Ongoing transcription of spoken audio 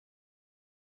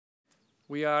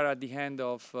We are at the end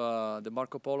of the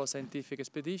MarcoPolo scientific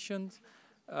expedition,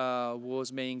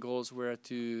 whose main goals were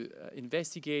to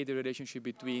investigate the relationship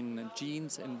between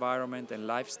genes, environment, and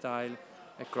lifestyle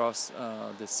across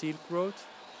the Silk Road.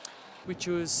 We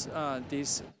choose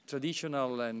this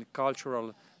traditional and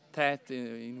cultural path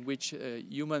in which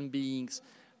human beings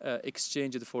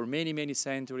exchanged for many, many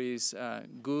centuries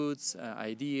goods,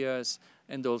 ideas,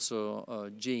 and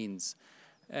also genes.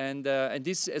 And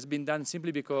this has been done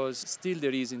simply because still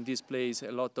there is in this place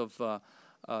a lot of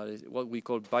what we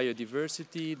call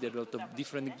biodiversity. There are a lot of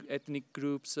different ethnic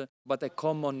groups, but a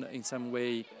common, in some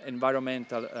way,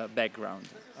 environmental background.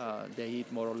 They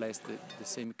eat more or less the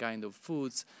same kind of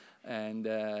foods, and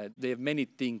they have many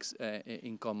things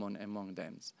in common among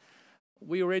them.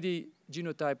 We already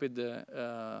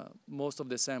genotyped most of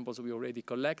the samples we already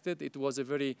collected. It was a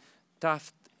very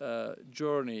tough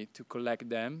journey to collect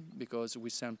them because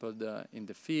we sampled in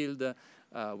the field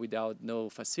without no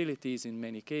facilities in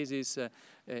many cases,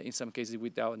 in some cases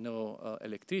without no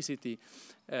electricity.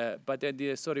 But at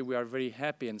the story we are very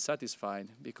happy and satisfied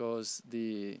because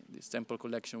the sample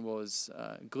collection was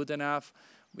good enough.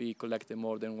 We collected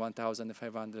more than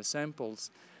 1,500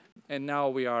 samples. And now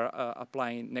we are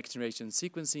applying next-generation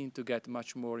sequencing to get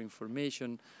much more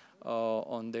information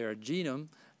on their genome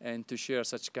and to share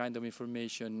such kind of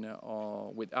information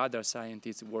with other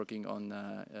scientists working on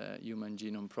human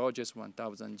genome projects,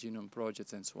 1,000 genome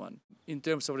projects, and so on. In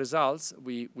terms of results,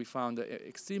 we found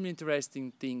extremely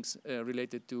interesting things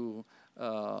related to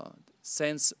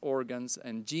sense organs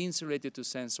and genes related to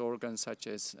sense organs, such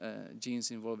as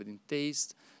genes involved in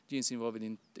taste, genes involved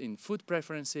in food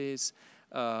preferences,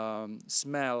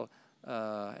 smell,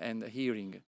 and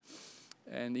hearing.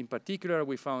 And in particular,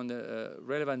 we found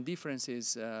relevant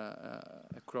differences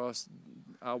across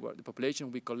the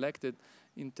population we collected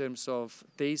in terms of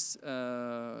taste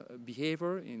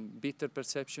behavior, in bitter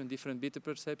perception, different bitter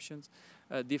perceptions,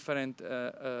 different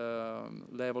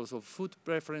levels of food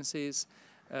preferences,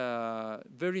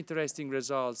 very interesting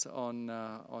results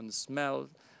on smell,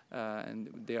 and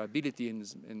their ability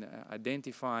in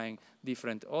identifying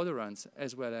different odorants,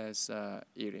 as well as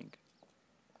hearing.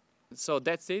 So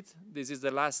that's it. This is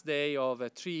the last day of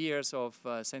 3 years of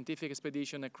scientific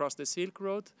expedition across the Silk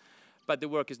Road. But the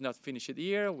work is not finished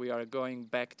here. We are going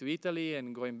back to Italy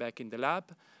and going back in the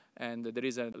lab. And there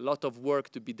is a lot of work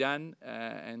to be done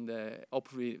and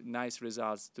hopefully nice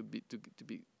results to be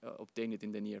obtained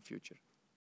in the near future.